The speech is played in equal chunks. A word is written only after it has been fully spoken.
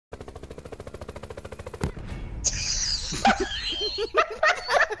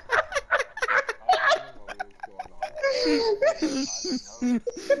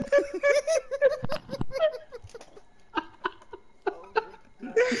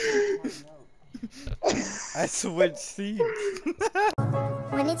I switched seats.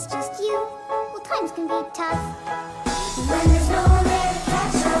 When it's just you, well, times can be tough. When there's no one there to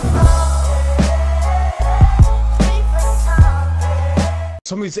catch your fall.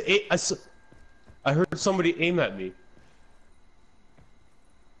 I heard somebody aim at me.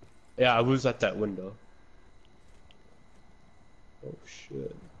 Yeah, I was at that window. Oh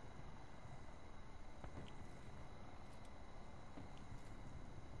shit.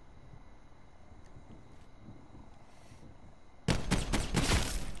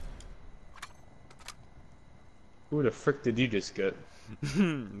 Who the frick did you just get?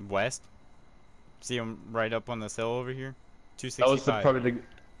 West. See him right up on this hill over here? 265. That was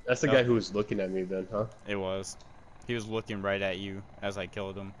that's the guy who was looking at me then, huh? It was. He was looking right at you as I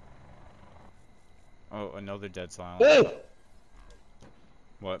killed him. Oh, another dead silent. Oh!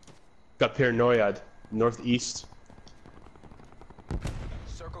 What? Got paranoid. Northeast.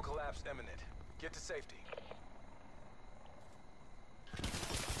 Circle collapse imminent. Get to safety.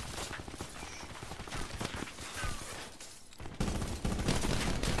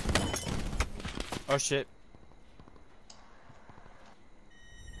 Oh shit.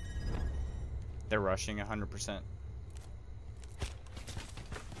 They're rushing 100%.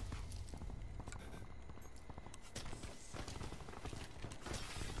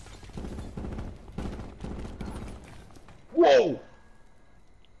 Whoa!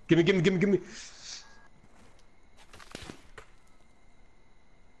 Gimme.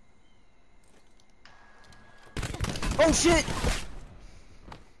 Oh shit!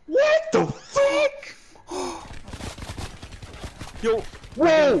 What the fuck? Yo!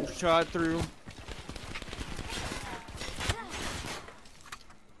 Whoa! Shot through.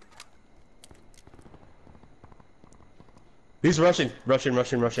 He's rushing.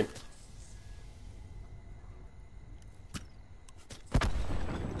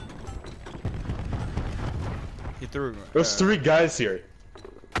 He threw. There's 3 guys here.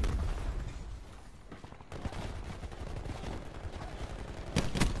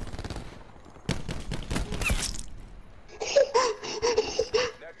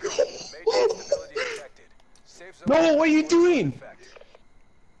 No, what are you doing?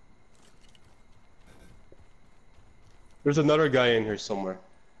 There's another guy in here somewhere.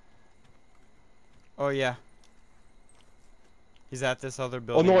 Oh yeah. He's at this other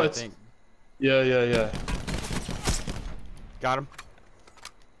building. Oh no, I it's. think. Yeah. Got him.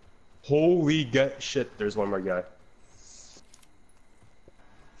 Holy shit! There's one more guy. I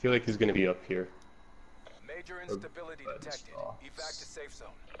feel like he's gonna be up here. Major instability detected. Evac to safe zone.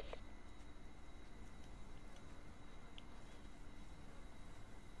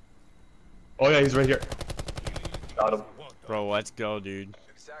 Oh yeah, he's right here. Got him. Bro, let's go, dude.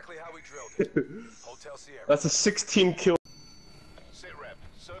 Exactly how we drilled it. Hotel Sierra. That's a 16 kill. Sit rep.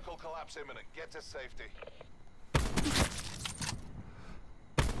 Circle collapse imminent. Get to safety.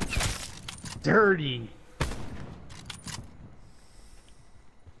 Dirty.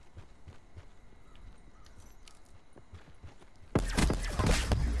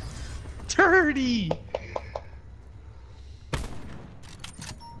 Dirty.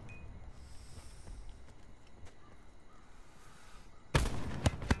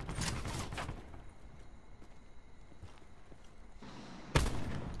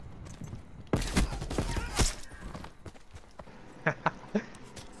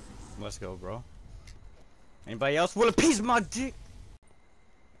 Let's go, bro. Anybody else want a piece of my dick?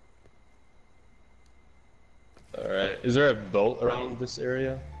 Alright, is there a boat around this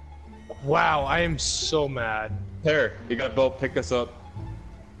area? Wow, I am so mad. Here, you got a boat, pick us up.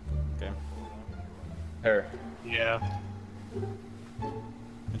 Okay. Here. Yeah.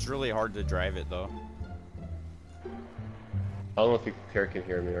 It's really hard to drive it, though. I don't know if Pear can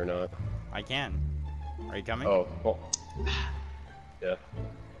hear me or not. I can. Are you coming? Oh, well. Yeah.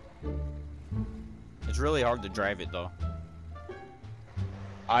 It's really hard to drive it, though.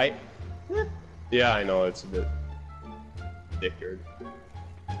 Yeah, I know, it's a bit dickard.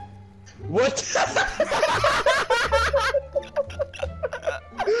 What?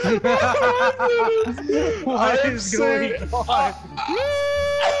 What is going on?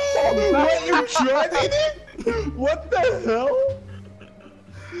 What, you're driving it? What the hell?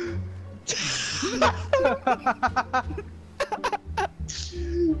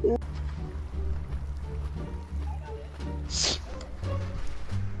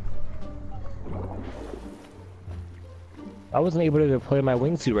 I wasn't able to deploy my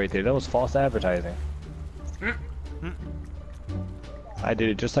wingsuit right there. That was false advertising. I did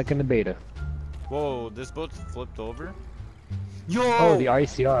it just like in the beta. Whoa, this boat's flipped over? Yo! Oh, the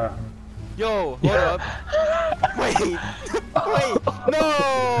ICR. Yo, hold up. Wait! Wait!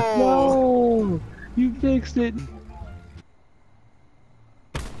 No! fixed it.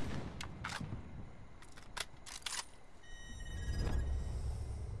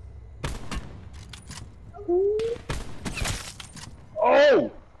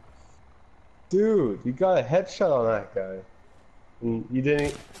 Oh! Dude, you got a headshot on that guy. And you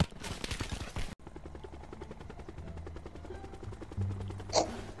didn't...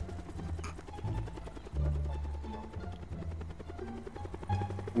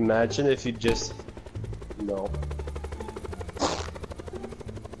 Imagine if you just... No.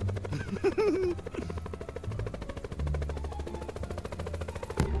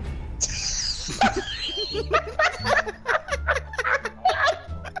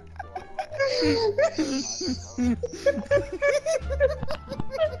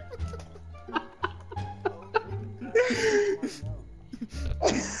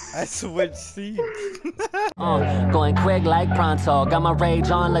 I switched seats. Going quick like pronto. Got my rage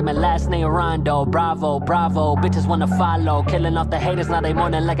on like my last name Rondo. Bravo, bravo. Bitches wanna follow. Killing off the haters, now they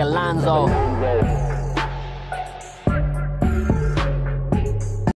mourning like Alonzo.